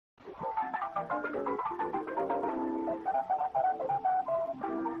In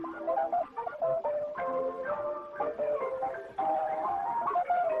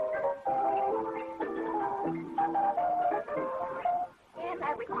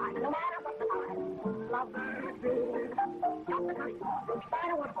every time, no matter what the time, lovebirds do. Just the kind of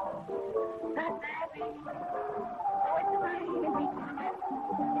find a waterfall. That's every. So it's the rain in weeks and months.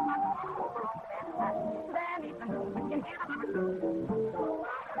 It's not over all the then it's a movement in here like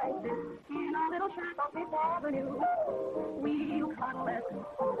this. In a little shack off Fifth Avenue, we'll cuddle it.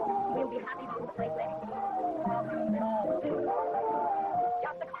 We'll be happy to play with it.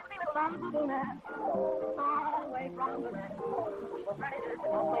 Just a cozy little love nest, far away from the rest. We were ready to go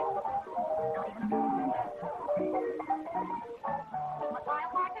away. Not even a moon. Much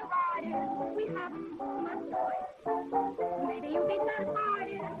wild heart to ride in, we haven't much choice. Maybe you'll be satisfied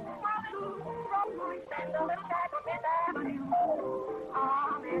in a little Rolls Royce and a little shack on Fifth Avenue.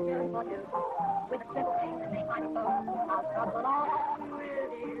 Ah, man, just for you, with a simple thing to make my phone. I'll struggle along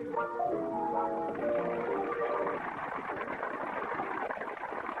with you.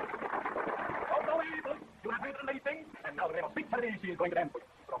 You have heard the lady sing, and now the name of Sweet Melody she is going to dance with.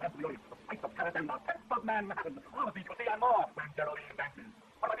 From Absolutely, the Spice of Paris and the Pets of Manhattan. All of these you'll see and more when Geraldine dances.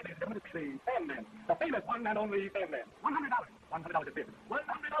 What about it, ladies and gentlemen, it's the Sandman, the famous one and only Sandman. $100. $100 is bid. $100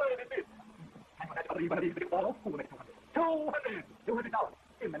 is bid. And for that, I believe one of these bids fall, who will make $200? $200.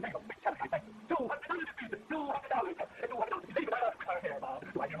 In the name of Sweet Melody, thank you. $200 is bid. $200. $200 is bid. Our hair, Bob.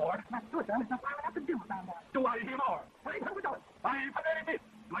 Do I hear more? That's good, sir. There's nothing I have to do about that. Do I hear more? $500. $500 is bid.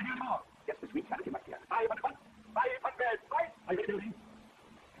 Do I hear any more? Yes, the Sweet Melody, my dear. 500. 500. Right? Are you ready?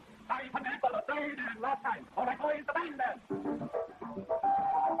 500 for the third and last time. All right, boys, the band then.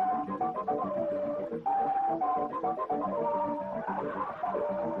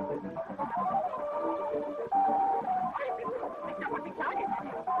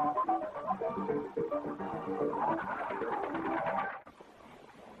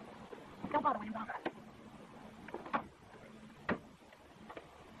 Don't bother when you're gone.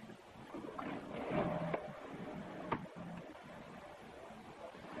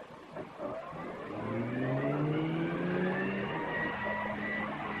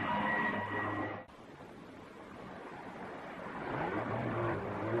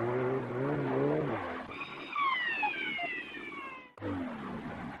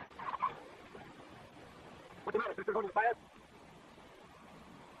 What's the matter, sister? Going to the fire?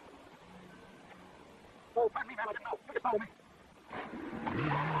 Oh, pardon me, ma'am. I didn't know. You just follow me.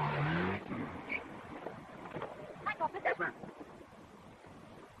 Yes, ma'am.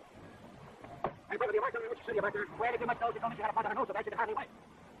 Hey, brother, you might tell me which city you're back there. Where did you much know? You told me you had a pot on her nose, so that you hardly wait.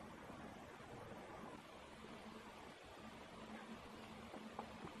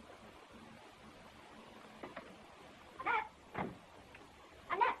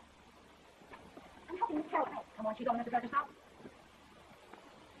 Annette! I'm helping Miss Carol. Come on, she's going to the judge's house.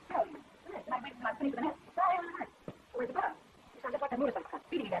 Carol, Annette, tonight wait until I finish with Annette. Sorry, I'm Annette. Where's the button? You sound just like that motorcycle cut.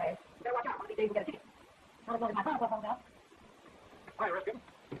 Speeding again, eh? You better watch out. One of these days you'll get a ticket. Not as long as my phone falls out. Hi, Ruskin.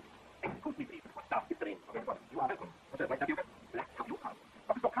 Excuse me, please. What stuff is the name of your brother? You are welcome. What's that, white tapioca? Black tapioca.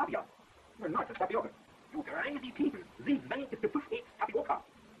 What is your caviar? You're not just tapioca. You crazy people. This man is the fish eggs tapioca.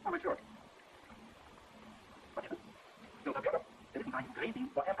 How much yours? What is it? No tapioca. Then isn't I crazy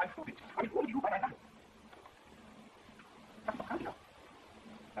or am I stupid? I mean, who do you buy my life? That's for caviar.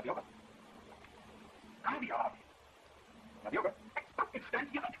 Tapioca. Caviar. Tapioca. It's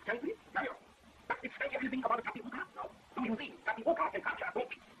fancy. It's fancy. Caviar. It's fancy everything about a tapioca. No. Do you think tapioca and caviar don't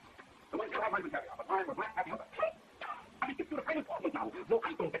mix? The one you have might be caviar, but mine was black tapioca. I mean, if you're a friend of now, no,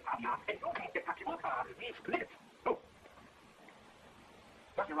 I don't get caviar, and you can't get tapioca. We split it. No.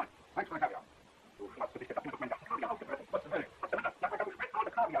 Yes, you're right. Thanks for the caviar. You must have picked up my caviar out of the What's the matter? What's the matter? Like I was read all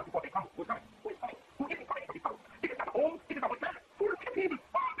the caviar before they come. Who's coming? Who is coming? Who isn't coming? Who's coming? It is not home. It is not what's matter. Who are the people?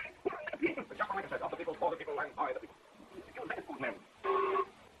 Who are the people? Just like I said, of the people, for the people, and by the people. You let it go, man.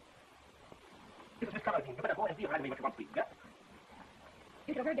 This is Miss Caroline. You better go and see her anyway what you want to see, yeah?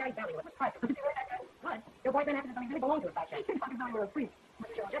 You should have heard Gary's belly was private. What? Your boyfriend happens to really belong to a fat shack. He's talking about you were a freak.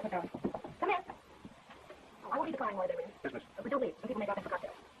 Mr. Jones, yes, Madame. Come in. Oh, I won't be declining while they're in. Yes, miss. But don't leave. Some people may drop in for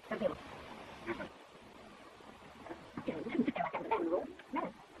cocktails. Come see them. Yes, miss. You shouldn't sit there like that in the family room.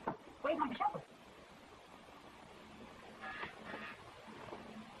 Minute. Where are you going to show?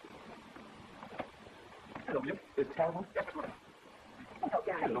 Hello, William. Is it terrible? Yes, Miss Wood. Oh,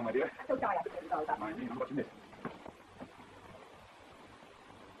 Gary. Hello, my dear. I'm so sorry I have to all about My dear, what you missed?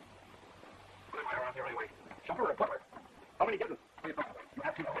 What am I around here anyway? Shopper or butler? How many giblets? You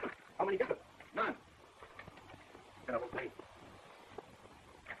have 2 giblets. How many giblets? None. Then I will play.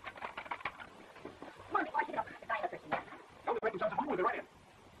 Come on, why should I get up? The diner person. Don't make themselves a fool with the right hand.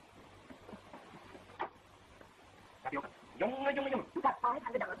 Yum. You got $500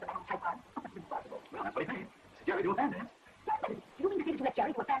 for that type on. That's impossible. Well, that's what he pays. Jerry, do a fan dance. Do you mean to say that you let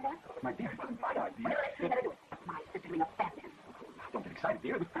Jerry do a fan dance? My dear, it wasn't my idea. Well, let's see how to do it. My sister doing a fan dance. Don't get excited,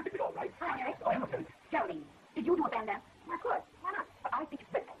 dear. It was perfectly all right. Hi, Jerry. Oh, hello, Jerry. Geraldine, did you do a fan dance? Well, of course. Why not? But I think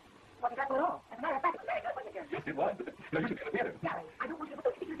it's dreadful. It wasn't dreadful at all. As a matter of fact, it was very good, wasn't it, Jerry? Yes, it was. No, you should be in the theater. Jerry, I don't want you to put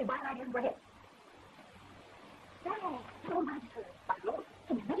those ridiculously wild ideas in your head. Jerry, you don't mind it, sir. My Lord,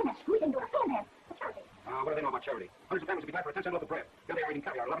 can you imagine that screw into a fan dance for charity? What do they know about charity? Hundreds of families would be glad for a 10-cent loaf of bread. The other day reading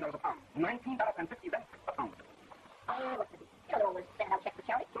caviar, $11 a pound. $19.50 a pound. Oh, what's the deal? You don't always send out checks for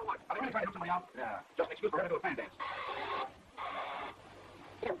charity. So what? Are they really trying to help somebody out? Yeah. Just an excuse for her to do a fan dance.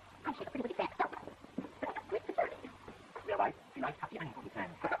 You know, I'm sure a pretty wicked fan stuff. But that's great for charity. Well, I see nice coffee and good fan.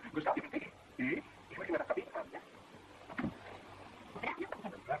 Gustav, you can take it. Ich möchte mir das Kaffee haben, ja? Good afternoon.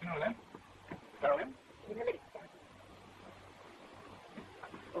 Good afternoon, then. Carolyn? You're the lady, Jerry.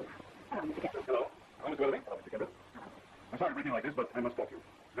 Oh, hello, Mr. Kessler. Hello. Hello, Mr. Weatherby. Hello, Mr. Kemper. I'm sorry for anything like this, but I must talk to you.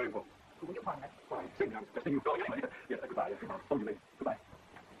 It's very important. Will you pardon us? Why, Sidney, I'm suggesting you going anyway. Yes, goodbye. Oh, you later. Goodbye.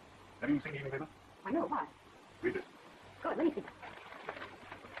 Have you seen the evening paper? I know, why? Read this. Good, let me see.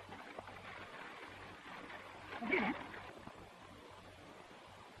 Yeah.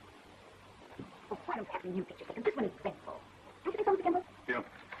 Oh, why don't you have a new picture taken? This one is dreadful. Don't you think so, Mr. Kimball? Yeah.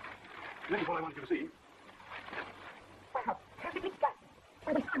 This is all I wanted you to see. Well, how perfectly splendid.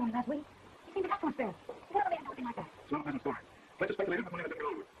 Well, we saw him last week. He seemed to have some experience. He never made anything like that. It's not a pleasant story. Let's speculate it before we get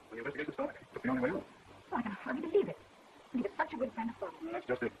over. When you investigate the story, it's the only way out. Oh, I can hardly believe it. And he was such a good friend of Paul. That's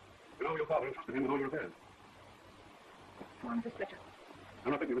just it. You know your father entrusted him with all your affairs. Poor Mrs. Fletcher.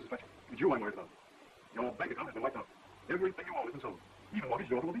 I'm not thinking of Mrs. Fletcher. It's you I'm worried about. Your bank account has been wiped out. Everything you own has been sold. Even mortgage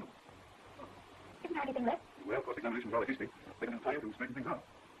your automobile. Isn't there anything left? Well, cross-examination's rather hasty. They can tie you to straighten things out.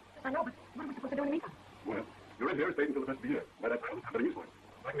 Yes, I know, but what am I supposed to do in the meantime? Well, your rent here is paid until the first of the year. By that time, I've got a news for you.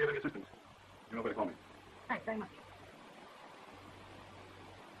 If I can be of any assistance, you know where to call me. Thanks very much.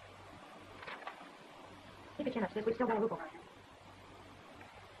 Keep your chin up, sis. We've still got a roof over our heads.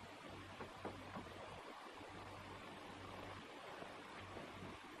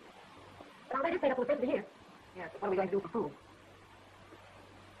 But I'll let it stay up for the first of the year. Yes, but what are we going to do for food?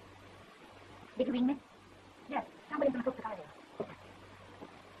 Did you read me? Yes, somebody's going to cook the carnival.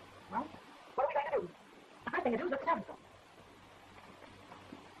 Well, what are we going to do? The first thing to do is look at the store.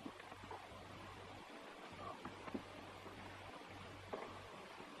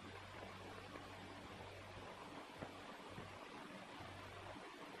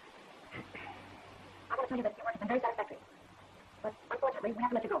 I want to tell you that your work has been very satisfactory. But unfortunately, we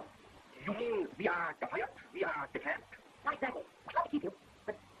have to let you go. You mean we are fired? We are decamped? Not exactly. I'd love to keep you,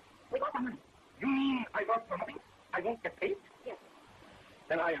 but we lost our money. You mean I work for nothing? I won't get paid? Yes.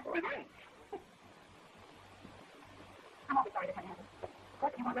 Then I resign. I'm awfully sorry this had to happen. Of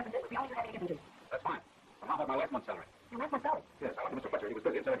course, if you want references, we only have to get them to you. That's fine. But how about my last month's salary? Your last month's salary. Yes, I went to Mr. Fletcher. He was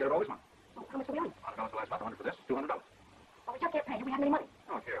busy and said I'd get it all this month. So how much do we owe you? $100 for last month, $100 for this, $200. Well, we just can't pay you. We haven't any money.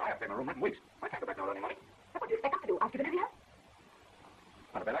 Oh, dear, I have to pay my room rent in weeks. I can't go back now without any money. What do you expect us to do? Ask you to live here?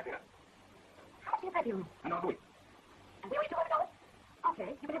 Not a bad idea. How much do you pay for your room? $10 a week. And we owe you $200? Okay,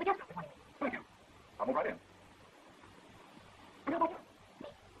 you can live a guest room for 20 days. Thank you. I'll move right in. And how about you? Me.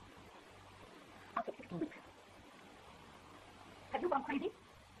 I'll take 16 weeks. Have you gone crazy?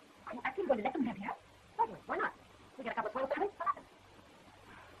 Are you actually going to let them live here? Certainly. Why not? We get a couple of swell families. What happens?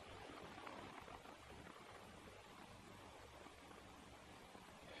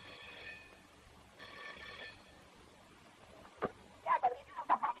 Yeah, but you do have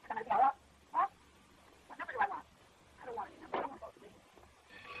some problems. It's going to be all right. Huh? What number do I want? I don't want any number. I don't want both of these.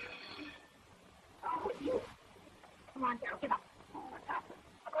 Oh, it's you. Come on, Carol, give up. Oh, what's happening?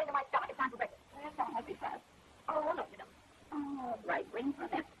 According to my stomach, it's time for breakfast. Yes, I must be fast. Oh, no, you don't. Oh, right, waiting for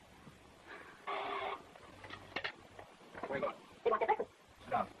them. Where are you going? They want their breakfast.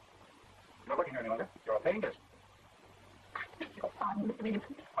 Sit down. You're not working here any longer. You're a paying guest. You're fine, Mr. Williams.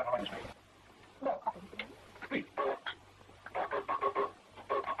 Quite all right, Miss Reed. No coffee, Mr. Williams. Please.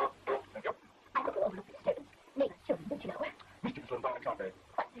 Thank you. I look over the disturbance. Neighbors, children, don't you know? Mr. Little Darling Conte.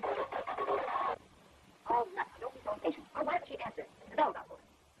 Oh, nuts. Don't be so impatient. Oh, why don't she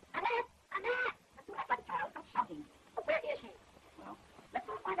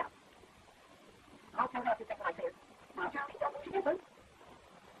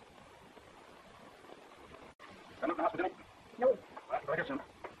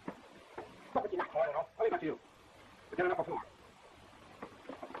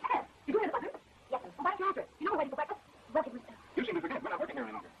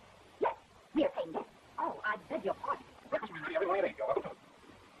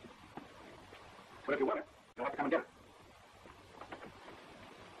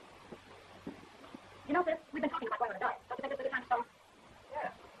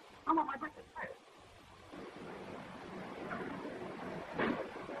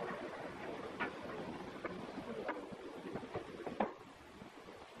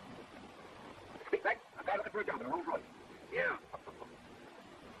for a job in a Rolls Royce. Yeah.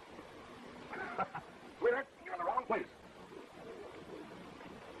 Sweetheart, you're in the wrong place.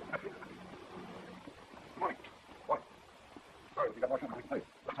 Good morning. What? Sorry, we got more time. Please.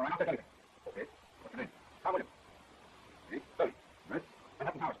 That's all right. I'll take anything. Okay. What's your name? Tom Williams. See? Study. Right?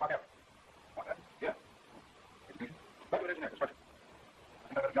 Manhattan Towers, Park Avenue. What, that? Yeah. Education? Graduate engineer, construction. I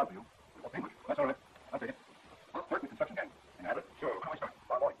think I got a job for you. Okay. That's all right. I'll take it. I'll start with construction gang. Can I have it? Sure. When do I start?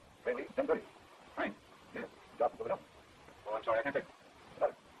 Tomorrow morning. Train leave, 10:30. Train? Yeah. Job for Philadelphia. Oh, I'm sorry. I can't take it. Got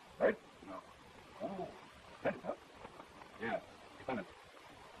it. Right? No. Oh. Splendid, huh? Yeah. Splendid.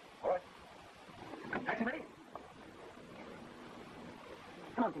 All right. Taxi ready?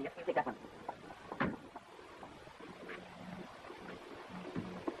 Come on, Junior. You take that one.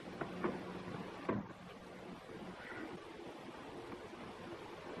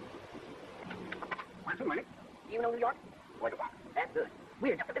 Where to, Minnie? You know New York? Like a box. That's good.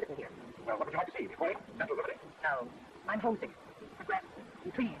 We're just visiting here. Well, what would you like to see? The aquarium? Central Liberty? No, I'm homesick. For grass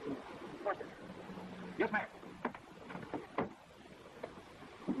and trees and horses. Yes, ma'am.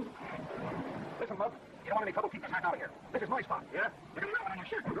 Listen, Mug, you don't want any trouble keeping us out of here. This is my spot, yeah? You're going to know it on your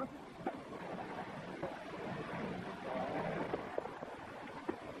shirt, huh?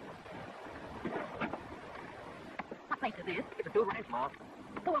 What place is this? It's a dual ranch, Ma.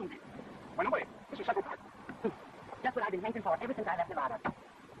 Who owns it? Why, no, wait. This is Central Park. Just what I've been hankering for ever since I left Nevada.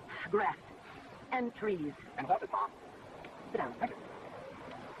 Grass and trees. And horses, Ma. Sit down. Thank you.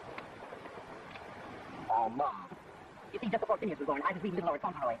 Oh, Ma. You see, just before Phineas was born, I was reading Little Lord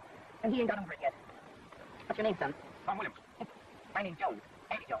Fauntleroy, and he ain't got over it yet. What's your name, son? Tom Williams. My name's Jones.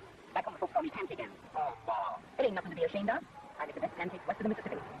 Eddie Jones. Back home, the folks call me Pancake Ann. Oh, Ma. It ain't nothing to be ashamed of. I make the best pancakes west of the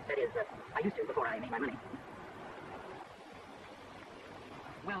Mississippi. That is, I used to before I made my money.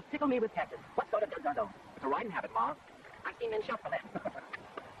 Well, tickle me with Texas. What sort of duds are those? It's a riding habit, Ma. I've seen men shot for that.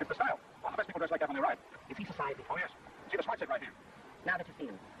 It's the style. All the best people dress like that when they ride. You see society. Oh, yes. See the smart set right here. Now that you've seen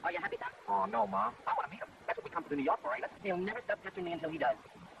him, are you happy, son? Oh, no, Ma. I want to meet him. That's what we come to New York for, ain't it? He'll never stop pestering me until he does.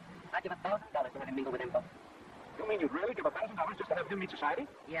 I'd give $1,000 to have him mingle with them folks. You mean you'd really give $1,000 just to have him meet society?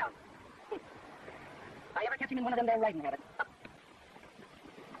 Yeah. I ever catch him in one of them damn riding habits? Oh,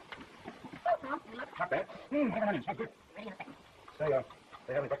 Tom, you look. Not bad. Hang on in. Sounds good. Ready in a second.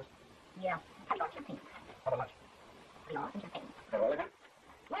 Say having breakfast? Yeah. Have you got champagne? How about lunch? Have you got some champagne? Is that all they have?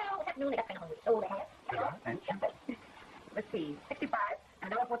 Well, this afternoon they got kind of hungry, so they have. And champagne. Let's see. 65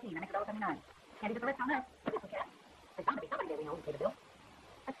 and $1.14. That makes $1.79. Can't you get the rest on that? Yes, we can. There's bound to be somebody there we know who pay the bill.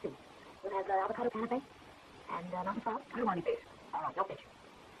 Let's see. We'll have avocado canapé and mountain sauce. I don't want any fish. All right, no fish.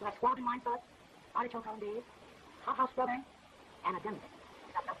 We'll have squab and wine sauce, artichoke hollandaise, hot house strawberry, and a demi.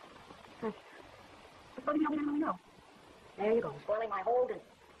 That's enough. Suppose you don't know. There you go, spoiling my whole dinner.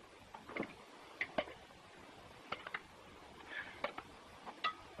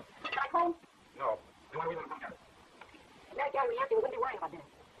 Back home? no. You want to wait on the phone, Mary Gary and Nancy wouldn't be worrying about dinner.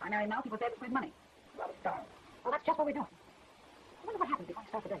 I marry now, people say it's with money. Well, it's done. Well, that's just what we're doing. I wonder what happens before I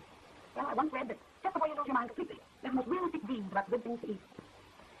start the day. Well, I once read that just before you lose your mind completely, there's the most realistic dreams about the good things to eat.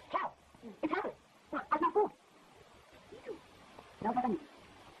 Cow. It's happening. Look, I've no food. Me too. No better news.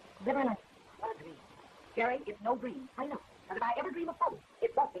 Liver and onions. What a dream. Jerry, it's no dream. I know. And if I ever dream of food,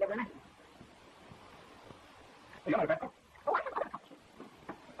 it won't be liver and onions. You're not a bad cook. Oh, I'm not a cook.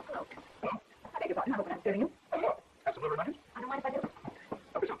 Hello. Hello? I beg your pardon. I hope I'm not disturbing you. Oh, look. Have some liver and onions? I don't mind if I do.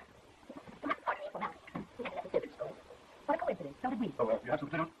 Help yourself. Pardon me for now. We had left the service store. What a coincidence. So did we. Oh, you have some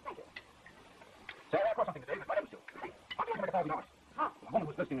potatoes? Thank you. Say, I brought something today that might help you. How do you make $1,000? How? A woman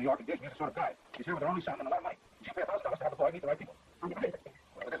who's visiting New York engaged me as a sort of guide. She's here with her only son and a lot of money. She'll pay $1,000 to have the boy meet the right people. On the other thing.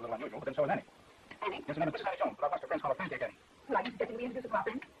 Well, it is a little unusual, but then so is Annie. Annie? Yes, and then Mrs. Annie Jones, but I've asked her friends call her Pancake Annie. Well, are you suggesting we introduce her to our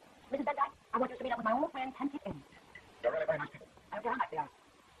friends? Mrs. Bendyke, I want you to meet up with my old friend, Pancake Annie. They're really very nice people. I don't care how nice they are.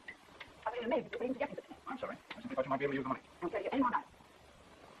 I'm really amazed that you're even suggesting such a thing. I'm sorry. I simply thought you might be able to use the money. I don't care if anyone does.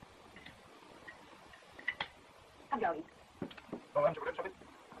 Come, Joey. Oh, haven't you forgotten something?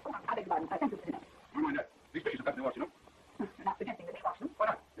 Oh, I beg your pardon. Thank you for dinner. Never mind that. These dishes have got to be washed, you know. You're not suggesting that they wash them. Why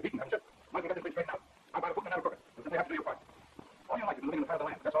not? You've eaten, haven't you? Might as well get this thing straightened out. I've got a cook and I'll cook it. You'll simply have to do your part. All you like is living in the part of the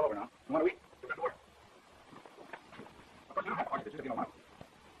land. That's all over now. You want to eat? You've got to work. Of course, you don't have to wash the dishes if you don't want to.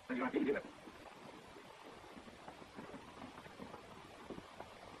 Then you don't have to eat either.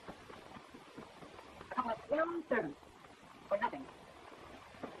 A couple of young servants. For nothing.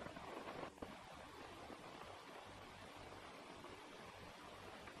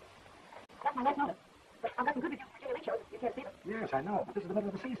 That's my last notice. But I've got some good reviews for Junior League shows. You can't see them. Yes, I know. But this is the middle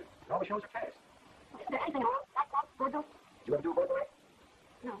of the season. All the shows are fast. Is there anything wrong? Like that? Vaudeville? Did you ever do a vaudeville?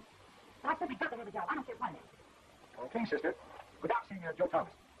 No. But I simply got to have a job. I don't care what it is. Okay, sister. Without seeing Joe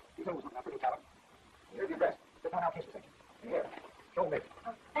Thomas. He's always looking out for new talent. Here's the address. Just on our case section. Here. Show me.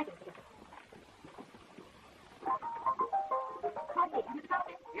 Oh, thank you, Mr.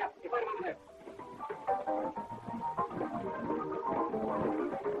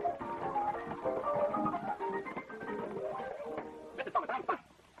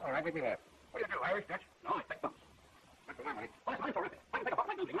 All right, make me laugh. What do you do, Irish, Dutch? No, I take bumps. That's for my money. Oh, that's terrific. I can take a bump.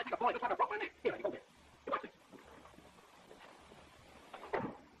 I can take a boy. Just have a broke my neck. Here, you go there. You watch this.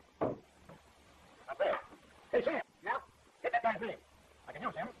 Up there. Hey, Sam. Yeah? Hit that guy's name. I can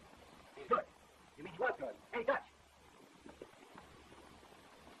use him. He's good. You mean he was good? Hey, Dutch.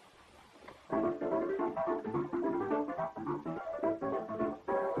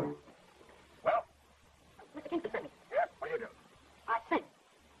 Well? Mr. Kingston sent me. Yeah? What do you do? I sing.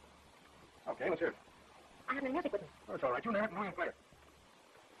 Okay, let's hear it. I have no music with me. Oh, it's all right. You name it and we'll play it.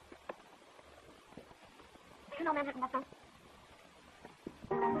 Do you know Manhattan Love Song?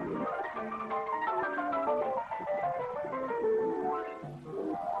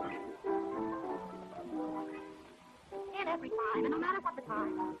 In every time, and no matter what the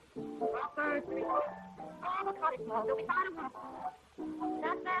time, all birds will be all the cottage smoke, they'll be fine and waterfall.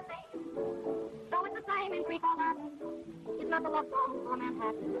 That's their thing. So it's the same in Greek or Latin. It's not the love song for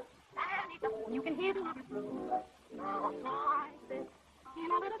Manhattan. And it's just, you can hear the lovers all like this. In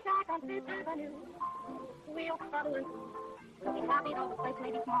a little shack on Fifth Avenue, we'll cuddle and we'll be happy though the place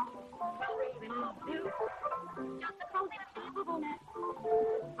may be small. We'll raise in all view, just a cozy and comfortable nest,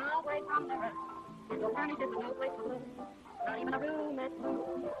 away from the rest. And no furniture with no place to live, not even a room at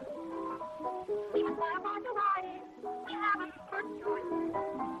home. We must fly apart to ride it, we haven't first choice.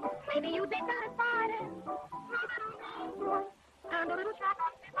 Maybe you'd be satisfied in a little Rolls Royce and a little shack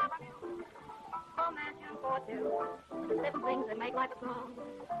on Fifth Avenue. A mansion for two, the little things that make life a song.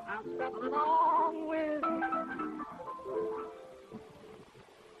 I'll struggle along with.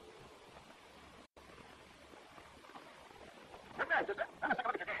 Come on, sister. Let me take a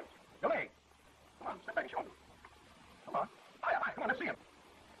look at your games. Your leg. Come on, step back and show me. Come on. Higher, higher. Come on, let's see him.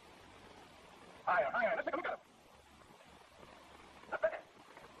 Higher, higher. Let's take a look at him. Up there.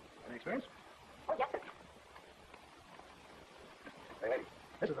 Any experience? Oh, yes, sir. Hey, lady,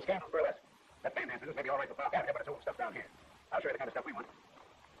 this is the scandal burlesque. That band dances may be all right for Park Avenue, but it's old stuff down here. I'll show you the kind of stuff we want.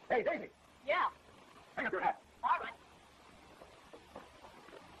 Hey, Daisy, Yeah. hang up your hat. All right.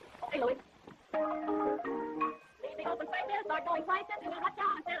 Hey, Louis. Leave the open spaces, start going places, and we'll let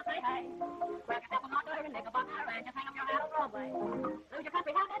down instead of say hey. Grab yourself a marker and knickerbocker and just hang up your hat on Broadway. Lose your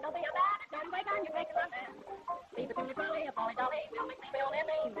country habit, don't be a bad, don't break on your take a man. Leave it to me, Polly, a Polly Dolly, we'll make me build in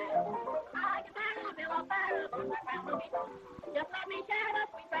the email. I can bear a bill of fare, but my crown will be gone. Just let me share the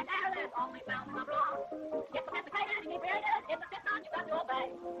sweet fresh air that's only found in the wrong. Get sophisticated and get created, it's a fit on you got to obey.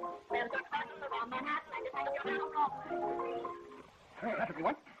 There's a dark pattern around Manhattan and just hang up your hat on Broadway. Well, that's what we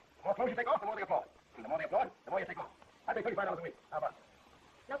want. The more clothes you take off, the more they applaud. And the more they applaud, the more you take off. I pay $35 a week. How about it?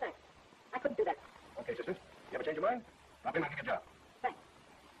 No, thanks. I couldn't do that. Okay, sisters. You ever change your mind? Drop in, I'll give you a job. Thanks.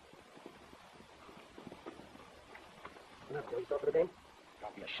 Enough, Joe. You start for the game?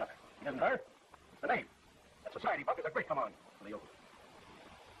 Don't be a sucker. It isn't her. It's the name. That society buck is a great come on for the open.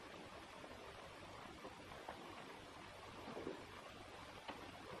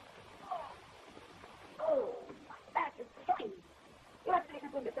 Oh, my back is killing me. You have to finish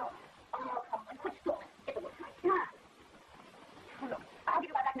this room yourself. Oh, come on. Quit stalling. Get the work right. Yeah. Look, I'll give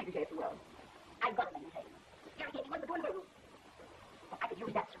you my back necklace if you will. I've got a necklace. Gary gave me one before the room. I could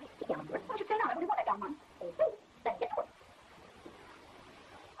use that sweet down there. Why don't you say no? I really want that down one. Oh, then get to work.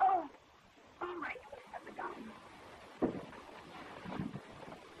 Oh, all right. That's the gun.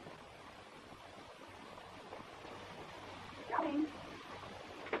 Joey.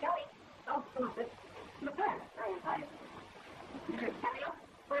 Joey. Oh, come on, sis. Look there. I am tired. Samuel,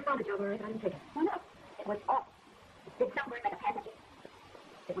 I found it, Joe, I didn't take it. Why not? It was awful. It did somewhere like a passenger.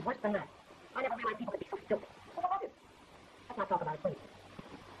 It was worse than that. I never realized people would be so stupid. What about it? Let's not talk about it, please.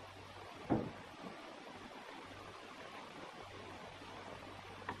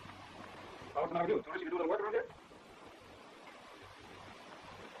 Well, what's the matter with you? Don't you do a little work around here?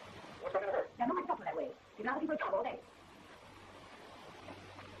 What's wrong with her? Now, no one talks that way. You're not looking for a job all day.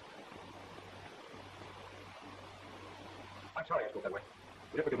 I'm sorry I spoke that way.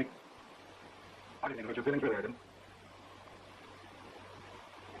 Will you forgive me? I didn't mean to hurt your feelings, really, I didn't.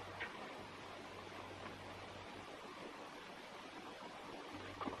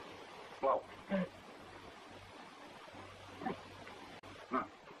 Well. No.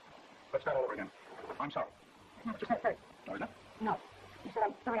 Let's start all over again. I'm sorry. That's what you said first. Oh, is it? No. You said,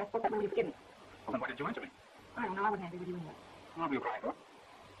 I'm sorry I spoke that way. Will you forgive me? Well, then why did you answer me? I don't know. I wasn't happy with you anyway. What were you crying for?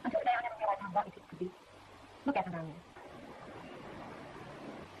 Until today, I never realized how rotten people could be. Look at them down there.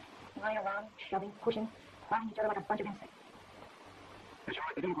 Lying around, shoving, pushing, fighting each other like a bunch of insects. Yes, you're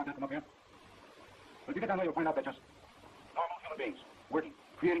right. They didn't quite have to come up here. But if you get down there, you'll find out they're just normal human beings, working,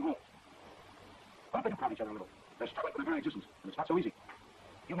 creating homes. What if they do crowd each other a little? They're struggling for their very existence, and it's not so easy.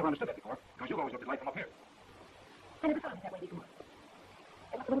 You've never understood that before, because you've always looked at life from up here. I never thought of it that way before.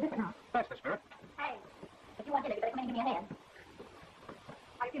 It must little different, huh? That's the spirit. Hey, if you want dinner, you better come in and give me a hand.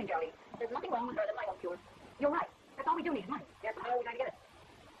 How you feeling, Geraldine? There's nothing wrong with her that I won't cure. You're right. That's all we do need is money. Yes, how are we going to get it?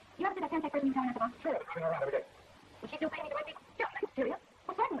 You ever see that contact person you telling us about? Sure, it's coming around every day. Will she still pay me the right people? Sure, I'm serious.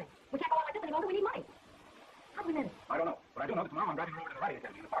 Well, certainly. We can't go on like this any longer. We need money. How do we manage? I don't know, but I do know that tomorrow I'm driving her over to the riding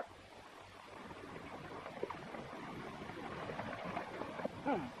academy in the park.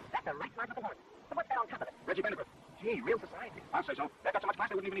 That's a right mark of the horse. But what's that on top of it? Reggie Benefit. Gee, real society. I'll say so. They've got so much class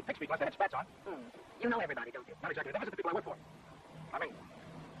they wouldn't even need pig speak unless they had spats on. You know everybody, don't you? Not exactly. They visit the people I work for. I mean,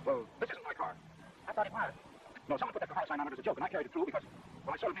 well, this isn't my car. I thought it was. No, someone put that car sign on it as a joke, and I carried it through because,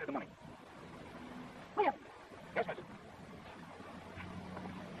 well, I sort of needed the money. William, Yes, miss.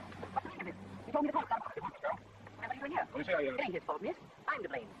 what's the meaning of this? You told me to talk about it. Girl. What are you doing here? Well, you see, It ain't his fault, miss. I'm to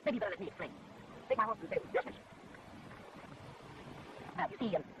blame. Maybe you better let me explain. Take my horse to the stable. Yes, miss. Now, you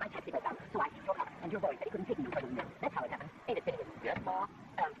see, my taxi broke down, so I took your car, and your boy said he couldn't take me no further than this. That's how it happened. Ain't it, Phineas? Yes? Oh,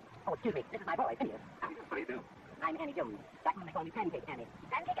 excuse me. This is my boy, Phineas. How do you do? I'm Annie Jones. Back when they called me Pancake Annie.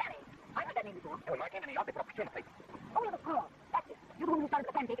 Pancake Annie? I've heard that name before. Oh, when I came in the office, they put up a plate. Oh, yeah, of course. That's it. You're the one who started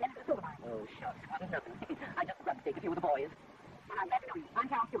the pancake and ended the silver mine. Oh, shucks. Wasn't nothing. I just rubbed steak a few with the boys. I'm glad to know you. I'm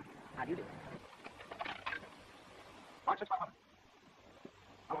Carol Stewart. How do you do? Mark 6500.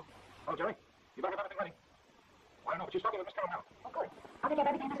 Hello? Hello, Jerry? You better have everything ready. I don't know, but she's talking with Miss Carol now. Oh, good. I'll take care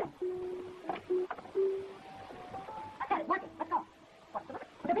of everything myself. I got it. Working. Let's go. What's the matter?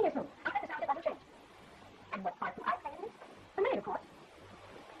 The biggest room. I'm going to sound it doesn't change. And what part do I play in this? The maid, of course.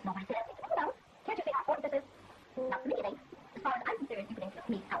 Nobody said anything about it. Can't you see how important this is? Not to me, it ain't. As far as I'm concerned, you can insist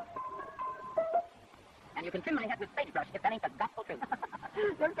me out. And you can trim my head with sagebrush if that ain't the gospel truth.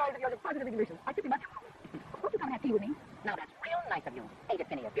 Those guys of yours are positively delicious. I should be much. Won't you come and have tea with me? Now, that's real nice of you. Ain't it,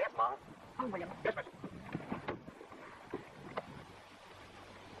 Phineas? Yes, Mom. Oh, William. Yes, miss.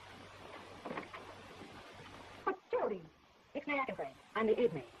 But, Geraldine, it's my acting friend. I'm the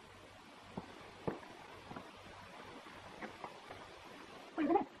aide maid. What is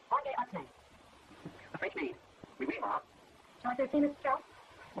the name? Andre Otsney. The French maid. Oui, oui, Mom. Shall I say Phineas, Charles?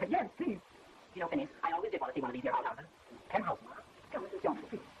 Yes, please. You know, Phineas, I always did want to see one of these here outhouses. Penthouse, Mom. Come, Mrs. Jones,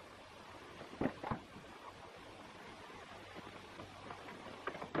 please.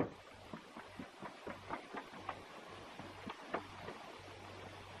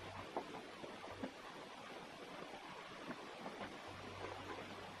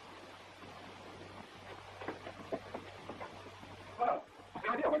 Well, what's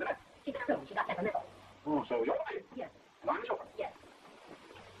the idea, wasn't it? She's in her room. She got temperamental. Oh, so you're the maid? Yes, And I'm the chauffeur. yes.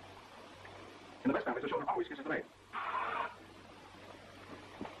 In the best families, the chauffeur always kisses the maid. I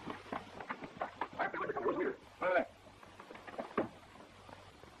have to become Rose Leader. Now,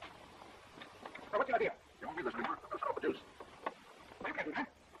 what's the idea? You won't be listening, Mark. I'm going to produce. Well, you can't do that.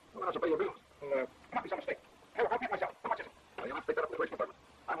 Well, that's to pay your bills. Well, might be some mistake. Hey, look, I'll pay it myself. How much is it? Well, you'll have to pick that up with the wage department.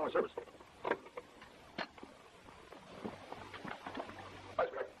 I'm on service.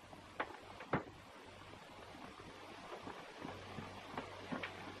 That's right.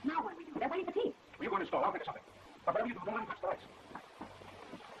 Now what do we do? They're waiting for tea. Well, you go in and stall. I'll think of something. But whatever you do, don't let me touch the lights.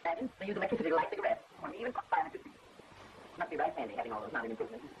 Seven, they use electricity to light cigarettes. Or even cook fire electricity. Must be right handy having all those modern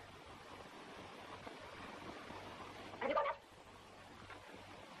improvements. Have you got that?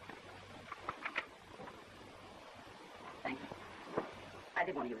 Thank you. I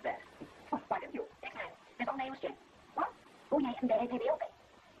did want to use that. Oh, why didn't you? Next time. There's all names, Jay. What? Oh, yeah, and they be okay.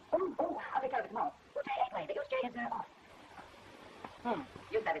 I'll take care of it tomorrow. Well, Jay ain't playing. They use Jay as off.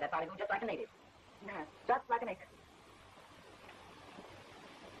 You savvy that party just like a native. Nah, just like a native.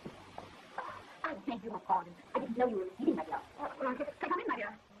 I beg your pardon. I didn't know you were eating, my dear. Come in, my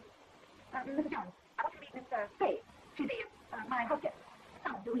dear. Mrs. Jones, I want you to meet Miss Faye. She's my hostess.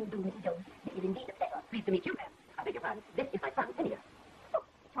 How do you do, Mrs. Jones? It is indeed a pleasure. Pleased to meet you, ma'am. I beg your pardon. This is my son, Phineas. Oh,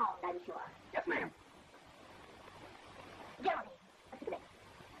 Charles, I'm sure. Yes, ma'am. Geraldine, what's the name?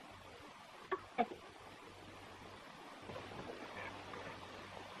 Oh, thank you.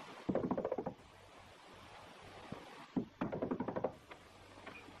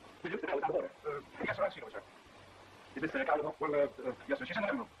 Will you sit down without order? Yes, sir, I'll see you, sir. Is this Carlo? Well, yes, sir. She's in the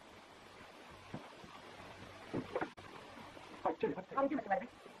living room. Oh, Jimmy, what's How do you do, Mr. Weatherby?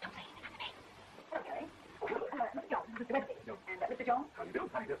 Don't say anything, Mr. May. Okay. Mr. Jones, Mr. Weatherby. And Mr. Jones. How do you do?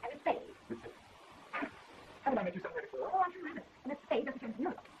 How do you do? And Miss Faye. Haven't I met you somewhere before? Oh, I'm sure I haven't. And Mr. Faye doesn't turn to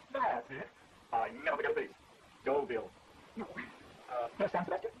you. That's it. I never forget a face. Go, Bill. No. Sam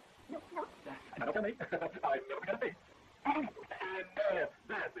Sebastian? No. Another for me. I never forget a face. And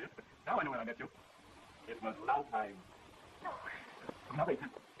That's it. Now I know when I met you. It was long time. no. Now wait,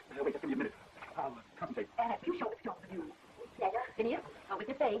 just give me a minute. I'll concentrate. And you show Mr. Jones with you. Pleasure. Phineas, with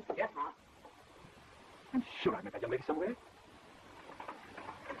Miss Faye. Yes, Mom. I'm sure I met that young lady somewhere.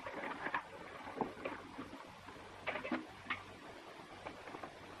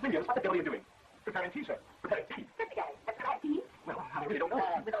 Indians, what the devil are you doing? Preparing tea, sir. Preparing tea. Fifty guys. That's what I see. Well, I really don't know.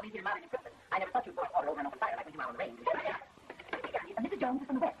 With all these here modern equipment, I never thought you'd boil water over an open fire like when you were out on the range. Fifty guys. And Mrs. Jones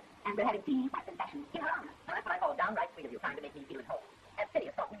is from the West, and we're having tea, fast and fashion, in her honor. Now, that's what I call downright sweet of you, trying to make me feel at home. And city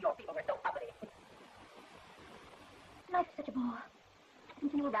of thought New York people were so uppity. Life's such a bore.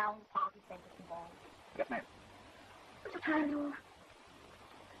 Continue around, parties, banquets, and balls. Yes, ma'am. I'm so tired of it all.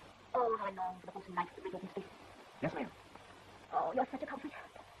 Oh, how I long for the wholesome nights that we open space. Yes, ma'am. Oh, you're such a comfort.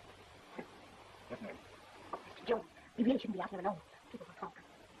 Yes, ma'am. Mr. Jones, we really shouldn't be out here alone. People will talk.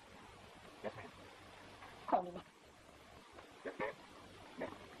 Yes, ma'am. Call me next. Yes, ma'am.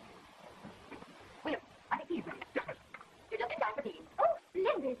 Ma'am. William, I think he's ready. Yes, miss. You're just in time for tea. Oh,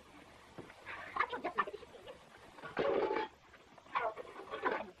 splendid. I feel just like it should be. Harold,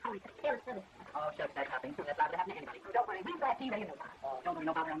 hurry. Here is service. Oh, shucks, that's nothing. That's liable to happen to anybody. Oh, don't worry. We've got tea ready in no time. Oh, don't worry,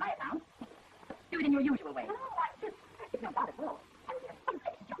 no bother on my account. Do it in your usual way. No, it's no bother at all. I will get a fun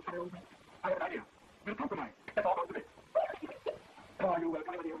place to jump Harold with. I have an idea. We'll compromise. That's all goes to be. Oh, you're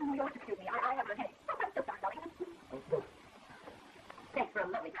welcome. Oh, you'll have to excuse me. I have a headache. Oh, I'm so sorry, darling. Oh, Thanks for a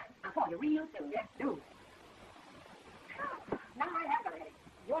lovely time. I'll call you real soon. Yes, do. Now I have got a headache.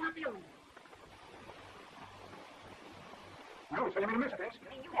 You're not the only one. no, so you made a mess of things. I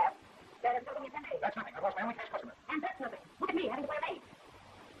mean, you have. That has taken me 10 days. That's nothing. I've lost my only cash customer. And that's nothing. Look at me having to wear maid.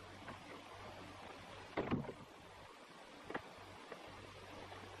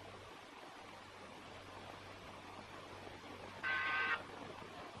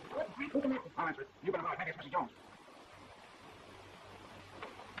 What grief looking at me? I'll answer it. You better know it. Maybe it's Mrs. Jones.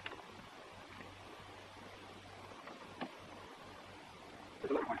 It's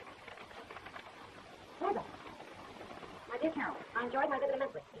a little one. Where's that? My dear Carol, I enjoyed my visit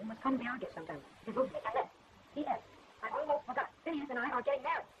immensely. You must come to be our guest sometime. Devoted and less. P.S. I almost forgot. Phineas and I are getting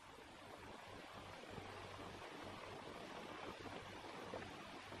married.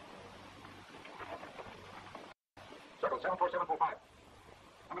 Circle 74745.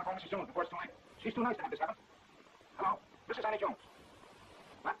 I'm going to phone Mrs. Jones before it's too late. She's too nice to have this happen. Hello? This is Annie Jones.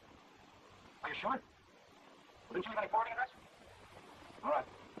 What? Are you sure? Well, didn't you leave any forwarding address? All right.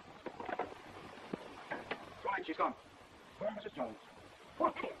 Too late. She's gone. Poor Mrs. Jones. Poor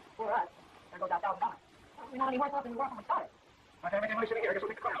Phineas. Poor us. There goes our $1,000. We're not any worse off than we were when we started. I can't make any money sitting here. I guess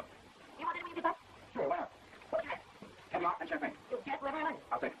we'll take the car out. You want anything to get back? Sure, why not? What do you have? Hemlock and champagne. You'll get whatever I like.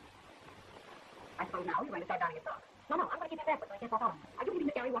 I'll take it. I suppose now you're going to start downing your stock. No, I'm going to keep that backwards so I can't walk on. Are you leaving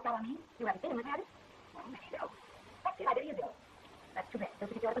Miss Gary walked out on me? You haven't seen him, have you? Oh, maybe so. That's it, I did years ago. That's too bad.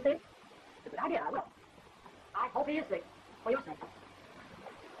 Don't you think you ought to say it? It's a good idea, I will. I hope he is sick. For your sake.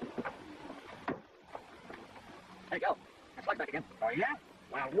 Hey, go. It's like that again. Oh, yeah?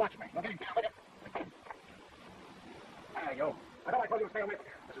 Well, watch me. Don't get him down with it. There you go. I don't like whether you stay away from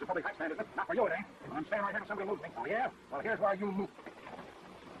here. This is a public stand, isn't it? Not for you, it ain't. Well, I'm staying right here and somebody moves me. Oh, yeah? Well, here's where you move.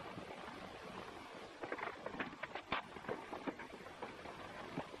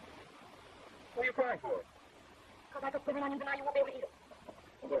 What are you crying for? Because I could put it on you tonight, you won't be able to eat it.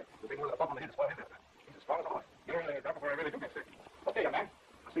 Oh, good. The big one with a bump on the head is spoiled his business. He's as strong as a horse. Get over there, drop before I really do get sick. Okay, young man.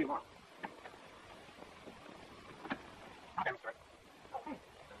 I'll see you tomorrow. Okay, Mr. Okay.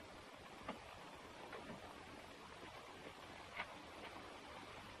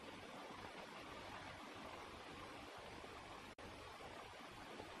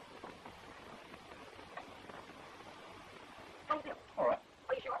 How do you feel? All right.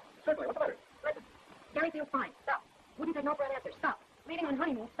 Are you sure? Certainly. What's the matter? Listen. Gary feels fine. Stop. Wouldn't take no for an answer. Stop. Leaving on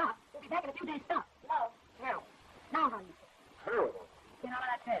honeymoon. Stop. We'll be back in a few days. Stop. No. Now. Now, how do you feel? Terrible. Get out of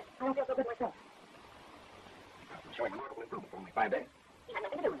that bed. I don't feel so good myself. I'm showing remarkable improvement for only 5 days. You had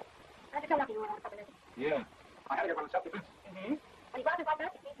nothing to do with it. I just so lucky you were on a supplementation. Yeah. I had to get one in self-defense. Mm-hmm. When he rises like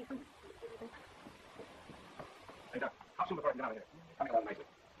that, it means he's hungry. Hey, Doc, how soon before I can get out of here? Coming along nicely.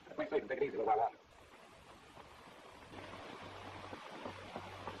 Play safe and take it easy a little while longer.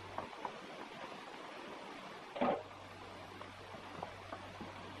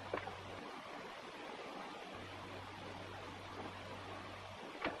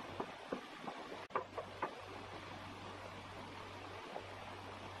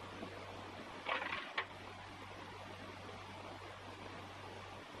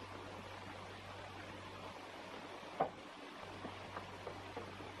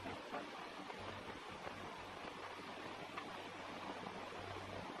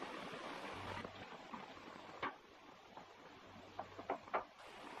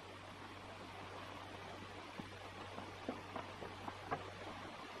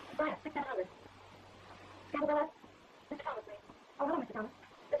 Brian, 6,700. Scandal, Mr. Thomas, please. Oh, hello, Mr. Thomas.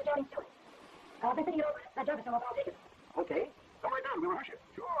 This is Jody Stewart. I've been thinking it over. That job is so I'll take it. Okay. Come right down. We'll rehearse you.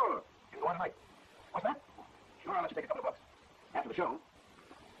 Sure. You can go on tonight. What's that? Sure, I'll let you take a couple of bucks. After the show.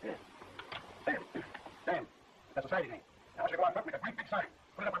 Yeah. Dan. Dan. That's a society name. Now, I want you to go out front and make a great big sign.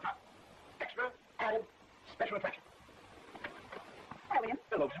 Put it up on top. Extra, added, special attraction. Hello, William.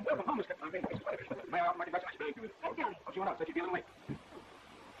 Hello, William. Welcome home, Mr. May I offer my congratulations to you? Yes, Johnny. Oh, you want out, said you'd be on the way.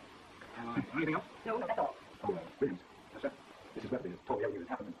 Anything else? No, that's all. Oh, Williams. Yes, sir. Mrs. Weatherby has told me everything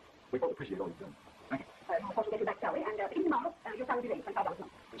that's happened. We both appreciate all you've done. Thank you. Of course, we'll get you back salary, and in tomorrow, your salary will be raised $25 a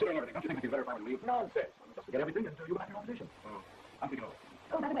month. Considering everything, don't you think it'd be better if I were to leave? Nonsense. Just forget everything and you go back to your own position. Oh, I'm thinking of it.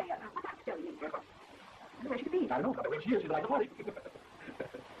 Oh, by the way, what time still you need? Yes, sir. Where she could be? I don't know. Got the way she is. She's like the party.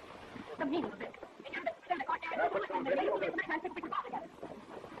 The meaning of this. And you're the court there, and the lady will get the next time we can talk together.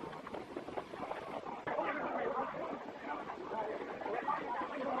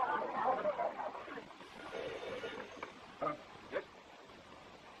 Yes?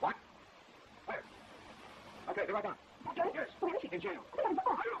 What? Where? Okay, be right down. Yes. Where is she? In jail. I don't know,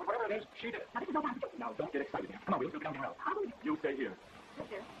 but whatever it is, she did it. Now, this is no time for you. Now, don't get excited here. Come on, we'll go down here else. How will you? You stay here. Yes,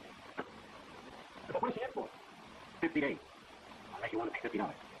 sir. But what is she in for? 50 days. I'll make you want to pay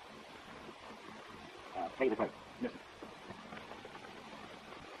 $50. Pay the price. Yes, sir.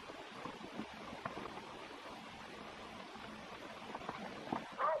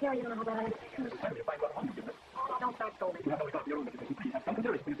 Here, you don't know about it. Mrs. Weatherby, if I go out home, you give this. Oh, don't start scolding. You have to look out for your own reputation. Please have some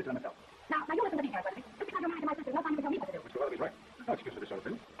consideration for your sister and myself. Now, you listen to me here, Wesley. Just because you're married to my sister, no time to tell me what to do. Mr. Weatherby's right. No excuse for this sort of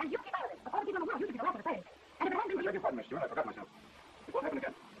thing. And you keep out of it. Of all the people in the world, you should be the last of the same. And if it hadn't been I for beg you... your pardon, Miss Stewart. I forgot myself. It won't happen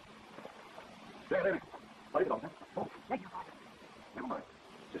again. There. What is it, officer? Oh, Beg your pardon. never mind.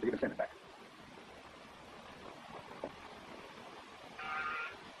 Sister, you can send it back.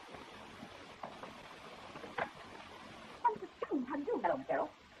 Oh, Mrs. Jones, how do you do? Hello, Miss Carroll.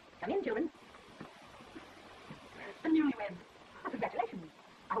 Come in, children. The newlyweds. Oh, congratulations.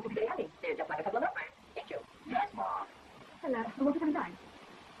 I hope you'll be very happy. They're just like a couple of lovebirds, ain't you? Yes, Ma. Well, won't you come inside?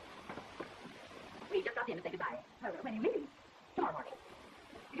 We just got in to say goodbye. Well, when are you leaving? Tomorrow morning.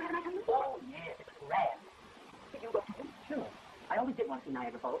 Did you have a nice honeymoon? Oh, yes, it was grand. Did you go too? Sure. I always did want to see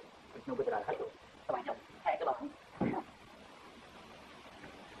Niagara Falls, but it's no good without a high school. So I just tagged along.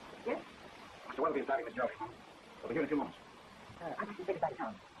 Yes? Mr. Weatherby is driving Miss Jones home. We'll be here in a few moments. I want to say goodbye to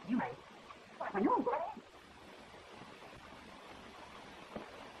town. You mind? I know, go ahead.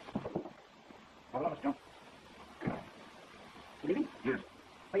 Hold on, Mr. Jones. You leaving? Yes.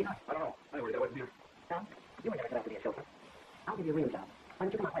 Where are you going? I don't know. I worried I wasn't here. Tom, you were never going to be a chauffeur. I'll give you a real job. Why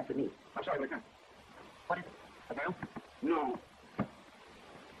don't you come out west with me? I'm sorry, but I can't. What is it? A girl? No.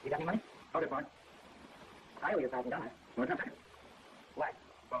 You got any money? Okay, fine. I owe you $1,000. No, I can't take it. Why?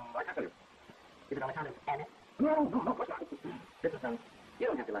 Well, I can't tell you. Is it on account of Anna? No, of course not. Listen, son, you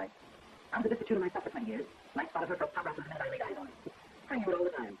don't have to lie. I was a destitute of myself for 20 years, and I spotted her for a top rapper the minute I laid eyes on her. I knew it all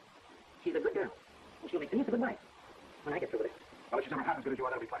the time. She's a good girl, and she'll make me a good wife when I get through with it. Well, if she's ever half as good as you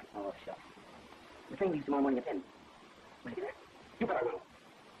are, that'll be fine. Oh, shucks. The train leaves tomorrow morning at 10. Will you be there? You bet I will.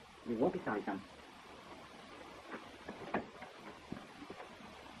 You won't be sorry, son.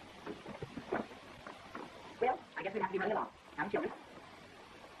 Well, I guess we have to be running along. Now, children.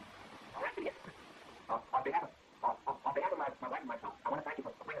 All right, yes. On behalf of my wife and myself, I want to thank you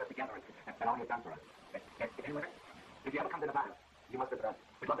for bringing us together and all you've done for us. If you ever come to Nevada, you must visit us.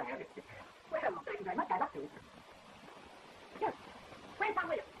 We'd love to have you. Well, thank you very much. I'd love to. Yes. Where's Tom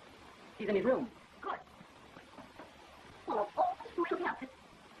Williams? He's in his room. Good. Well, who should we help?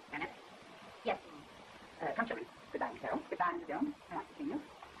 Annette? Yes. Come, children. Goodbye, Miss Carroll. Goodbye, Mr. Jones. Nice to see you.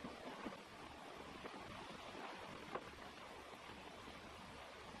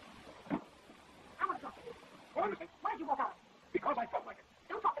 I want to talk to you. Well, I'm listening. Why did you walk out? Because I felt like it.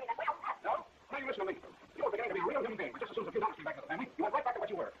 Don't talk to me that way. I'll pass. No? Now you listen to me. You were beginning to be a real human being, but just as soon as a few dollars came back to the family, you went right back to what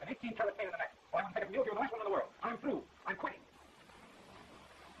you were, an 18-carat pain in the neck. Well, I wouldn't take it from you if you were the nice one in the world. I'm through. I'm quitting.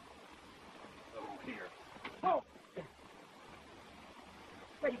 Oh, here. No.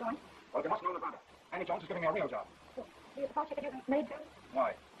 Where are you going? Well, if you must know Nevada, Annie Jones is giving me a real job. Do you suppose she could use a maid too?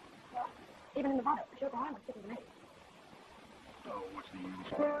 Why? Well, even in Nevada, the sugar island sticking to maid. Oh, what's the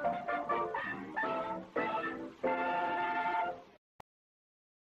use?